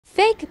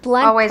Fake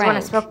blood Always prank.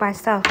 want to smoke my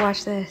stuff.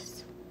 Watch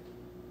this.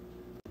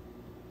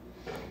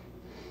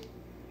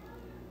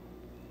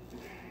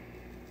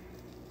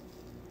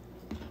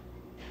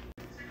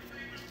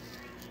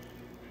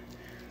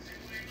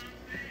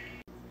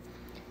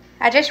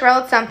 I just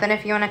rolled something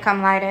if you want to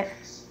come light it.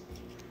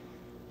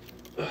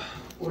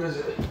 What is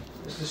it?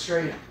 What's the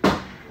strain?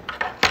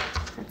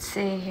 Let's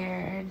see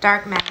here.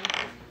 Dark matter.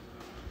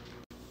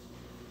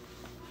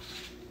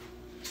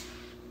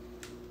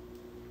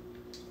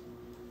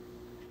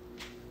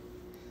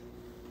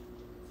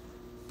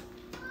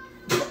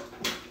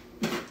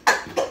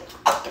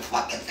 What the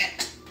fuck is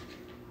it?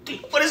 Dude,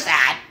 what is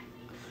that?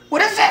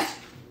 What is this?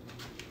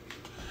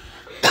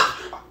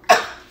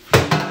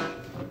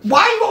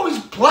 Why are you always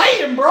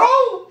playing, bro?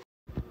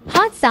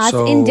 Hot sauce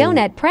in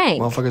donut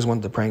prank. Motherfuckers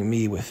wanted to prank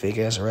me with fake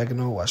ass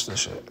oregano. Watch this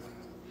shit.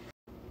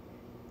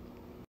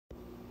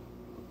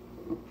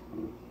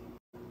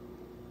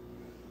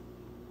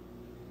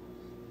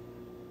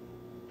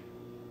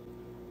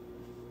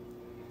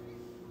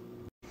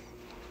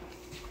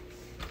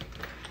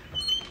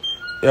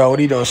 Yo, what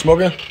are you doing?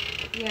 Smoking?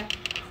 Yeah.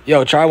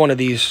 Yo, try one of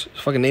these.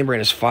 Fucking name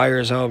brand is fire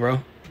as hell, bro.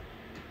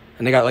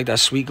 And they got like that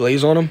sweet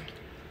glaze on them.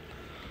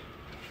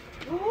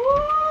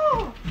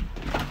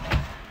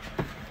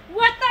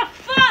 What the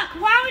fuck?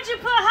 Why would you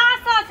put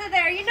hot sauce in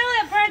there? You know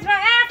that burns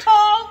my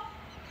asshole.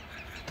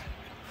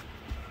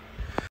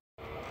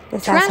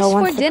 This Trash asshole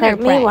wants for to dinner prank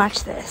me. prank.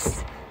 Watch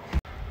this.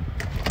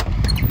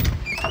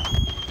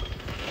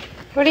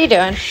 What are you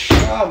doing?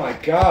 Oh my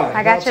god.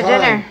 I got your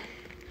dinner.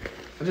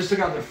 I just took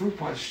out the fruit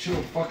punch too.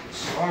 I'm fucking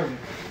starving.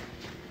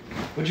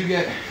 What'd you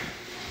get?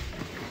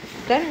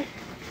 Dinner.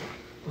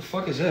 What the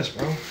fuck is this,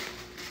 bro?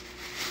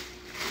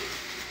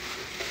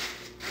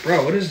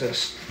 Bro, what is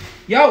this?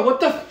 Yo,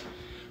 what the?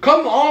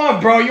 Come on,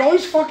 bro. You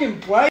always fucking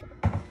play.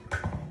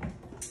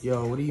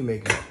 Yo, what are you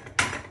making?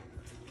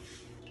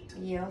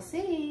 You'll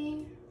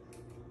see.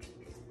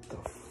 The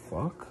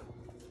fuck?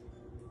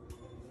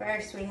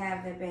 First, we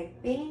have the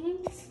baked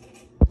beans.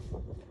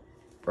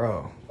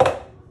 Bro,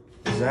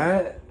 is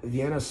that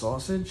Vienna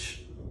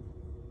sausage?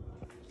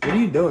 What are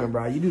you doing,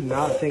 bro? You do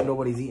not think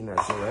nobody's eating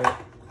that shit, right?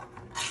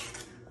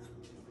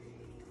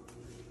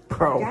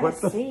 Bro,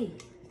 what the? See.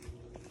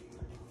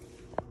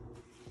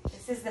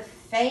 This is the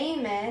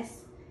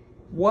famous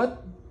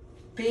What?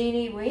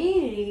 beanie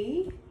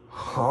weenie.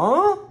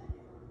 Huh?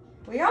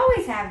 We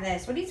always have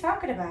this. What are you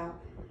talking about?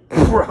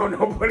 Bro,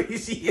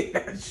 nobody's eating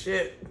that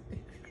shit.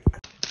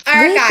 All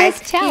right, Read guys.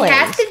 this He challenge.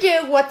 has to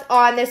do what's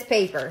on this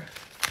paper.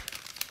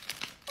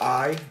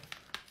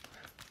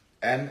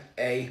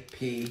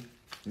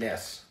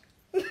 I-M-A-P-ness.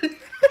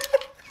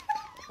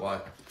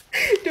 What?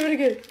 Do it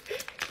again.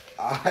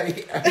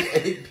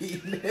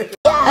 I-M-A-P-ness.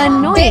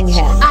 Annoying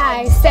him.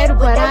 I said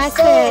what I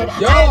said.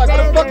 Yo, I could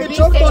have fucking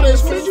choked on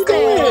this. What did you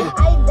doing?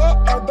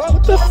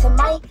 What the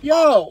f?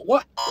 Yo,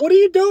 what are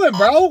you doing,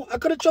 bro? I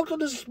could have choked on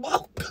this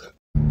smoke.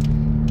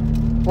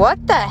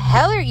 What the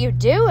hell are you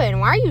doing?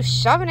 Why are you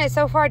shoving it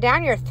so far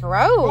down your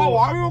throat? Bro,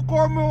 why are you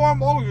calling me while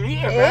I'm over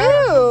here, man?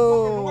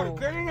 Ew. What,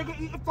 can you nigga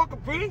eat the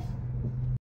fucking piece?